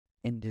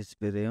In this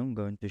video, I'm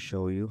going to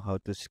show you how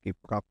to skip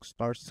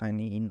Rockstar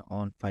signing in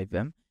on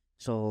FiveM.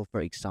 So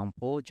for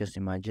example, just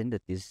imagine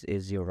that this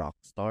is your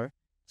Rockstar.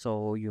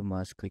 So you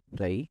must click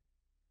play.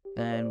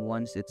 And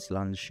once it's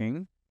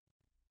launching,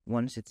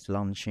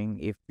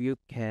 if you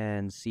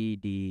can see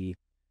the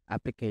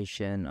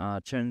application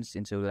turns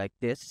into like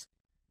this,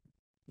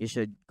 you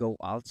should go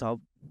alt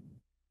tab.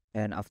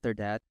 And after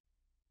that,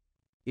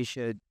 you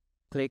should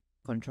click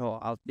Control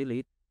Alt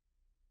Delete.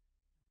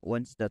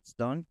 Once that's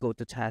done, go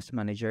to Task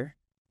Manager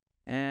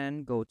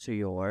and go to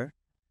your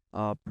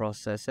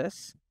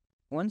processes.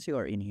 Once you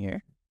are in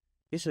here,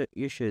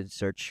 you should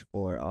search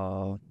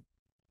for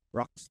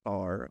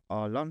Rockstar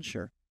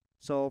launcher.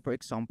 So for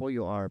example,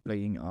 you are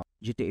playing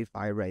GTA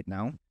 5 right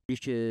now. You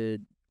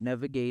should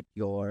navigate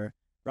your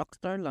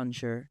Rockstar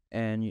launcher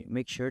and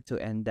make sure to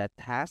end that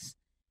task.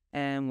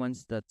 And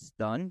once that's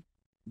done,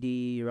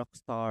 the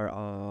Rockstar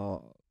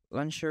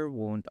launcher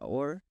won't,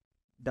 or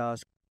the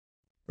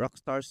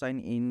Rockstar sign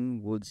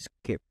in would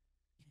skip,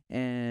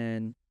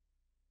 and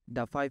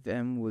the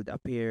FiveM would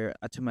appear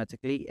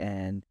automatically.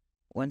 And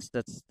once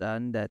that's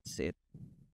done, that's it.